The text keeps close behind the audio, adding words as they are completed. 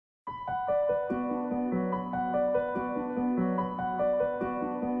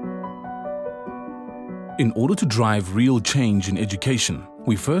In order to drive real change in education,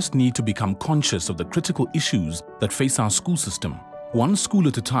 we first need to become conscious of the critical issues that face our school system. One School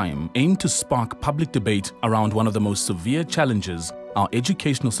at a Time aimed to spark public debate around one of the most severe challenges our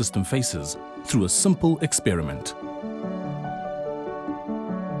educational system faces through a simple experiment.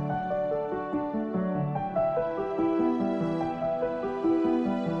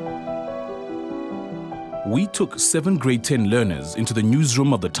 We took 7 grade 10 learners into the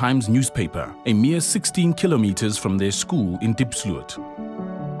newsroom of the Times newspaper, a mere 16 kilometers from their school in Diepsloot.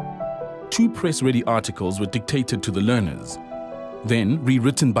 2 press-ready articles were dictated to the learners, then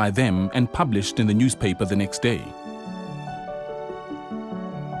rewritten by them and published in the newspaper the next day.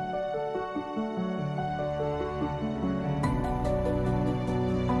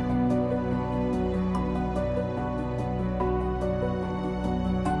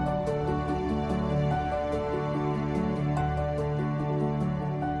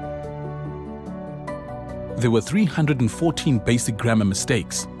 There were 314 basic grammar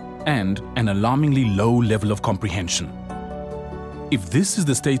mistakes and an alarmingly low level of comprehension. If this is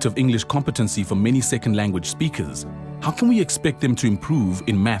the state of English competency for many second language speakers, how can we expect them to improve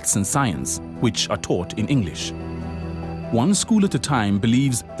in maths and science, which are taught in English? One School at a Time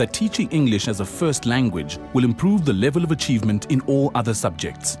believes that teaching English as a first language will improve the level of achievement in all other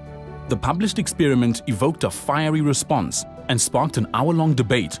subjects. The published experiment evoked a fiery response and sparked an hour-long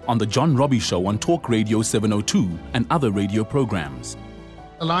debate on The John Robbie Show on Talk Radio 702 and other radio programs.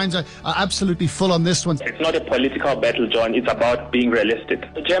 The lines are absolutely full on this one. It's not a political battle, John. It's about being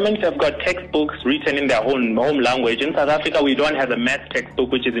realistic. The Germans have got textbooks written in their own home language. In South Africa, we don't have a math textbook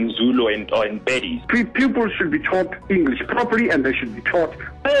which is in Zulu or in Bedi. Pupils should be taught English properly, and they should be taught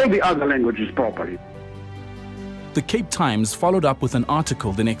all the other languages properly. The Cape Times followed up with an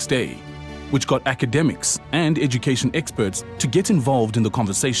article the next day, which got academics and education experts to get involved in the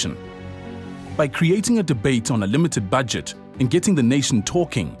conversation. By creating a debate on a limited budget and getting the nation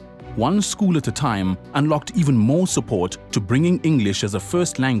talking, One School at a Time unlocked even more support to bringing English as a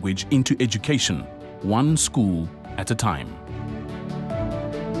first language into education, one school at a time.